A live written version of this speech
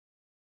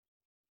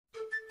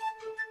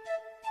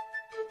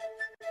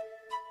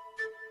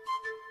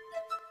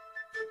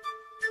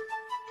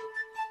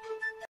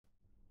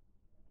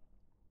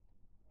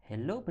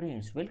Hello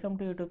friends, welcome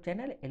to YouTube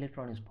channel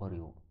Electronics for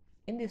You.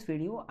 In this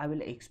video, I will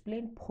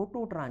explain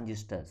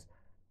phototransistors.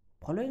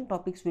 Following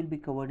topics will be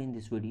covered in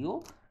this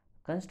video: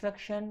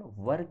 construction,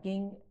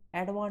 working,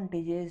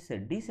 advantages,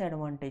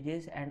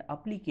 disadvantages and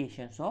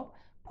applications of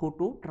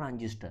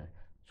phototransistor.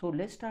 So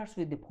let's start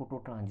with the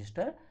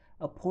phototransistor.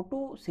 A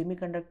photo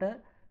semiconductor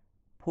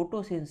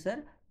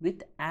photosensor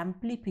with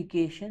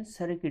amplification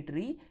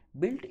circuitry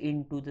built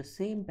into the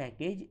same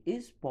package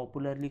is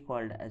popularly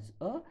called as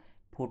a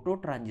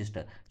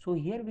phototransistor. So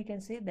here we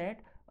can say that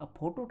a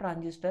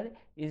phototransistor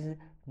is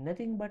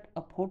nothing but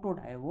a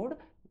photodiode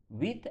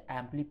with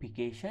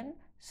amplification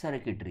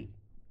circuitry.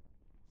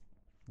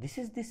 This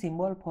is the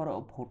symbol for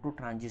a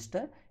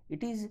phototransistor.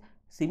 It is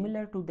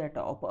similar to that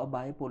of a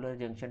bipolar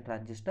junction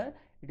transistor.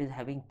 It is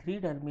having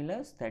three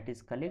terminals, that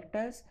is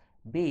collectors,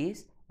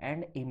 base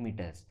and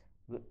emitters.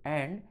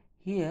 And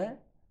here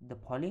the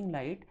falling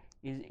light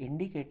is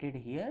indicated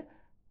here,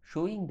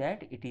 showing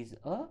that it is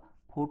a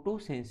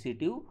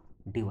photosensitive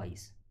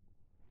device.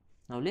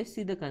 Now let's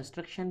see the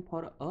construction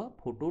for a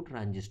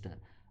phototransistor.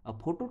 A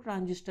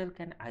phototransistor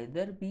can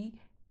either be,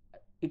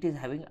 it is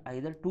having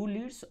either 2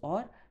 leads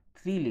or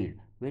 3 lead.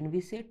 When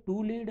we say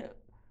 2 lead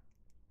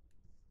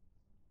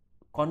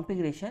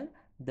configuration,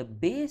 the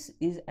base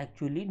is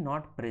actually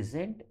not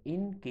present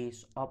in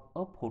case of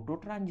a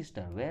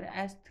phototransistor,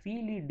 whereas 3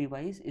 lead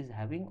device is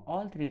having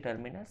all 3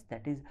 terminals,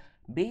 that is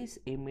base,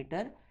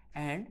 emitter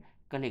and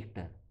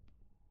collector.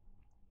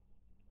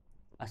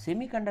 A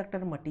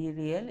semiconductor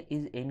material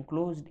is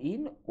enclosed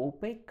in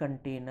opaque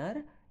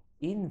container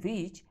in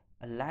which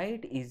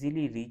light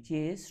easily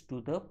reaches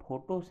to the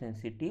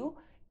photosensitive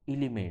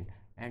element,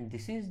 and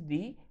this is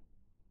the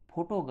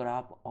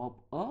photograph of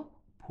a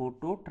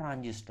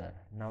phototransistor.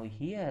 Now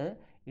here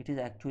it is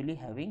actually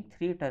having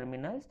 3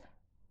 terminals.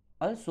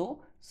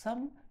 Also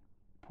some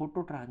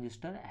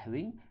phototransistor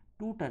having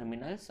 2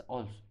 terminals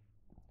also.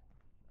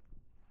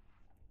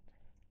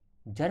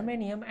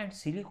 Germanium and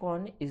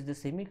silicon is the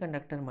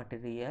semiconductor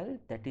material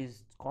that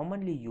is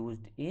commonly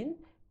used in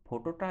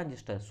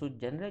phototransistors. So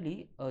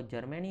generally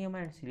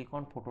germanium and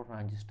silicon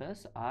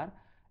phototransistors are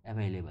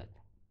available.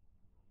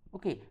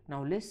 Okay,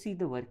 now let's see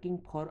the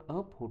working for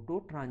a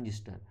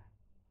phototransistor.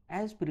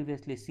 As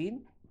previously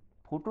seen,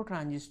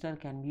 phototransistor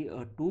can be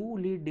a 2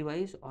 lead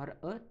device or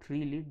a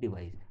 3 lead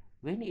device.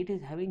 When it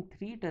is having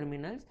 3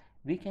 terminals,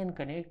 we can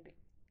connect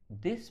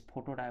this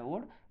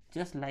photodiode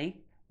just like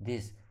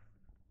this.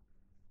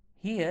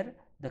 Here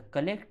the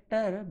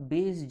collector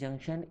base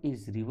junction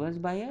is reverse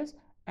bias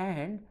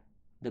and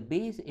the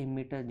base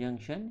emitter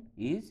junction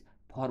is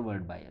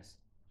forward bias.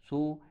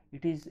 So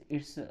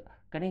its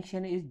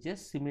connection is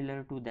just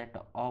similar to that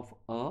of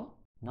a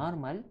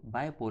normal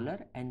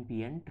bipolar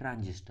NPN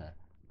transistor.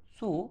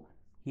 So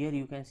here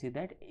you can see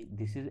that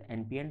this is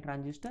NPN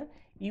transistor.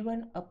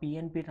 Even a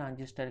PNP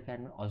transistor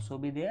can also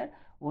be there.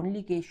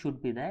 Only case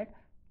should be that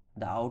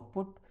the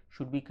output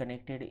should be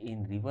connected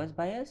in reverse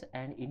bias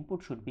and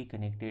input should be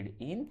connected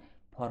in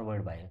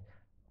forward bias.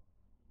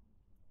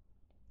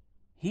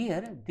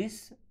 Here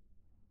this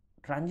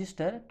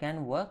transistor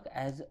can work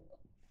as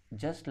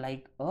just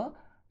like a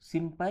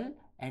simple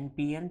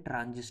NPN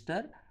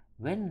transistor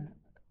when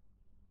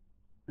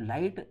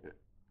light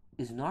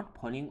is not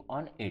falling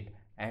on it,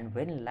 and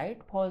when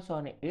light falls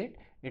on it,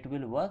 it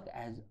will work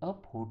as a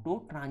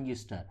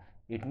phototransistor.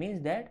 It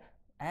means that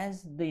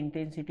as the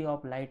intensity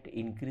of light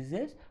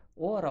increases,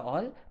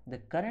 overall the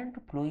current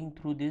flowing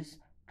through this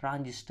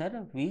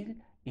transistor will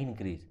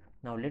increase.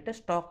 Now let us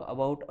talk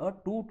about a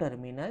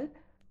 2-terminal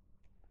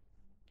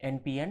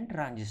NPN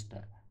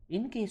transistor.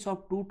 In case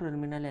of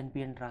 2-terminal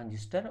NPN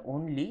transistor,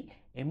 only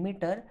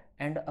emitter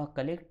and a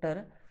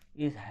collector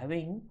is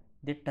having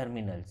the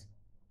terminals,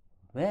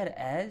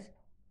 whereas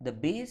the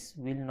base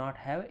will not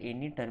have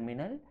any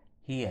terminal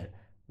here.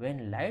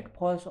 When light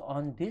falls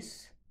on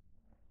this,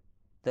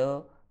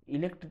 the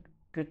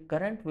electric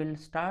current will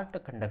start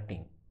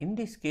conducting. In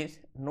this case,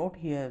 note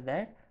here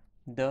that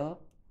the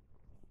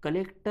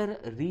collector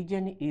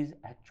region is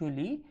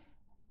actually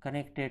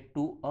connected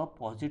to a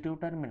positive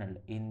terminal.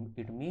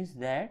 It means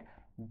that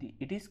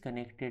it is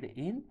connected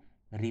in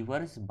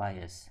reverse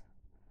bias,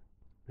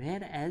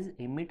 whereas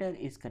emitter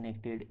is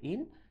connected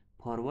in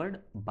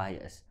forward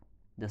bias.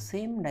 The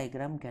same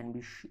diagram can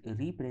be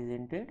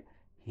represented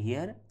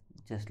here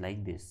just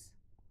like this.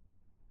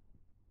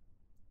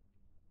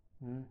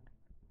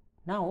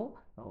 Now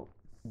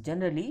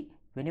generally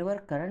whenever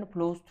current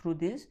flows through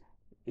this,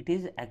 it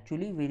is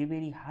actually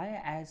very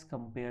high as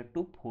compared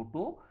to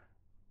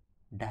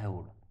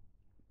photodiode,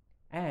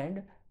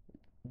 and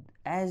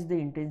as the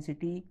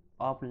intensity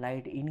of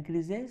light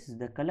increases,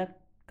 the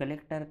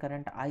collector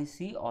current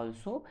IC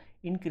also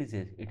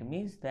increases. It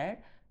means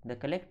that the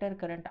collector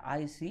current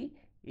IC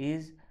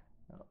is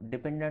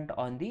dependent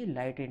on the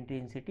light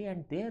intensity,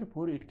 and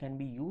therefore it can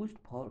be used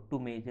to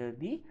measure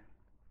the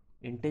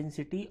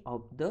intensity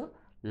of the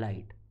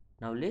light.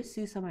 Now let's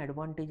see some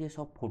advantages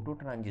of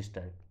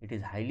phototransistor. It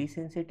is highly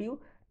sensitive,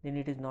 then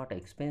it is not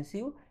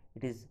expensive,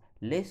 it is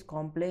less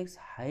complex,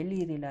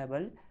 highly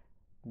reliable,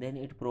 then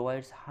it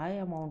provides high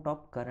amount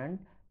of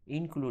current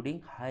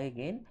including high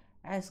gain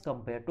as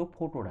compared to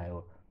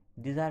photodiode.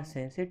 These are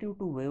sensitive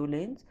to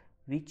wavelengths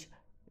which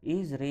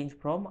is range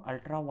from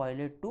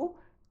ultraviolet to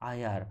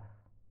IR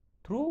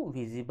through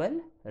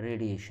visible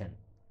radiation.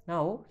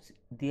 Now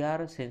they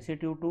are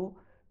sensitive to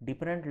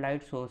different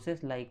light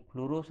sources like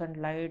fluorescent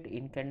light,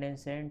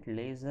 incandescent,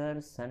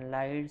 lasers,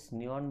 sunlights,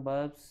 neon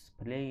bulbs,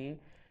 flame,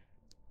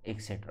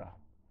 etc.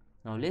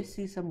 Now let's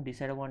see some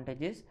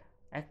disadvantages.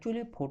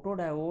 Actually,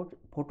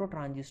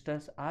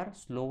 phototransistors are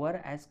slower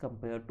as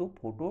compared to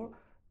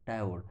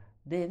photodiode.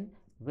 Then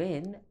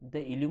when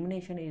the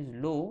illumination is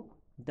low,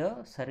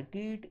 the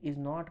circuit is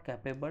not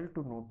capable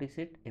to notice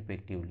it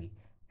effectively,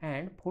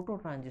 and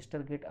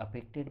phototransistor get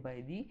affected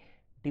by the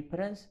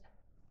difference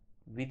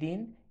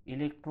within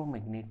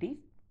electromagnetic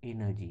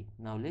energy.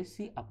 Now let's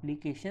see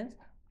applications.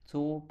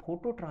 So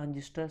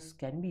phototransistors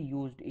can be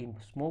used in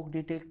smoke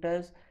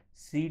detectors,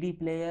 CD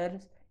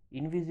players,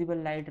 invisible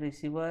light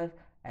receivers,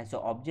 as an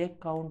object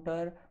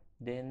counter.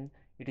 Then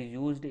it is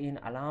used in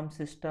alarm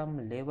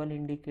system, level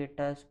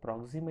indicators,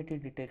 proximity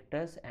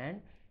detectors,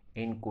 and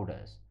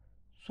encoders.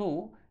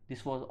 So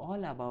this was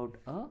all about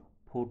a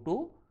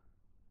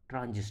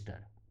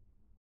phototransistor.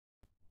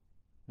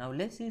 Now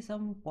let's see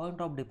some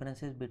point of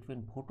differences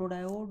between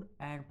photodiode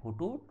and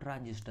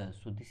phototransistor.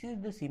 So this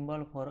is the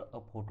symbol for a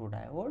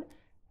photodiode,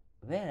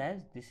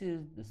 whereas this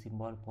is the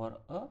symbol for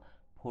a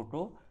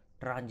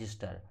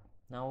phototransistor.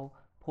 Now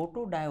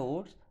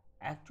photodiodes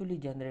actually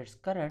generates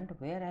current,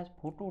 whereas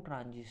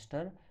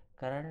phototransistor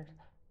current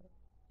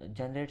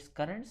generates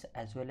currents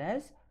as well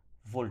as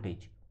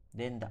voltage.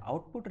 Then the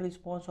output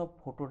response of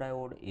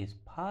photodiode is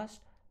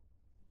fast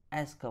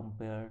as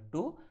compared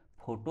to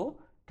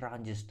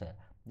phototransistor.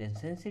 Then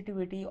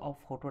sensitivity of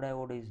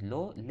photodiode is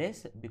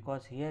less,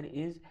 because here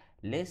is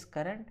less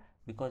current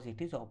because it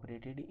is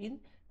operated in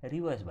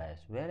reverse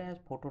bias, whereas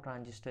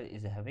phototransistor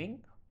is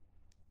having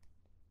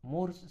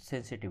more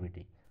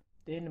sensitivity.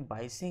 Then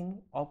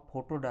biasing of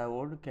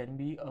photodiode can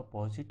be a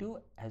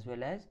positive as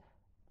well as,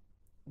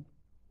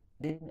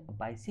 then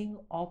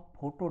biasing of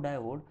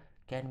photodiode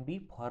can be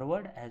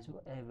forward as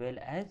well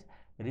as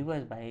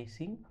reverse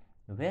biasing,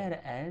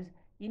 whereas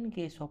in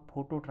case of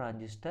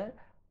phototransistor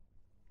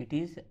it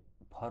is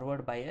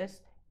forward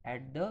bias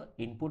at the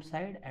input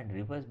side and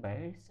reverse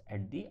bias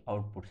at the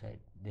output side.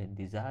 Then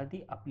these are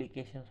the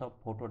applications of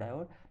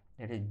photodiode,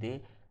 that is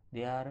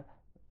they are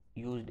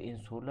used in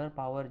solar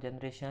power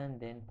generation,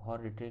 then for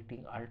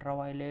detecting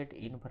ultraviolet,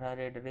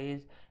 infrared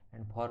rays,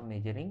 and for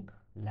measuring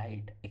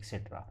light,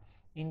 etc.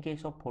 In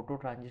case of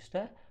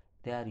phototransistor,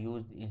 they are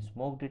used in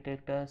smoke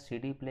detectors,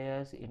 CD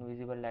players,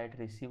 invisible light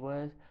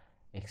receivers,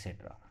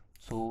 etc.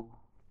 So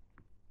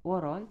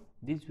overall,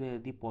 these were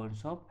the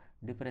points of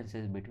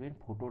differences between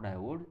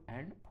photodiode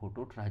and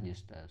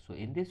phototransistor. So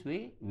in this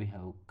way, we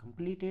have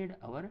completed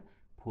our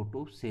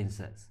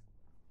photosensors.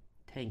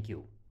 Thank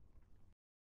you.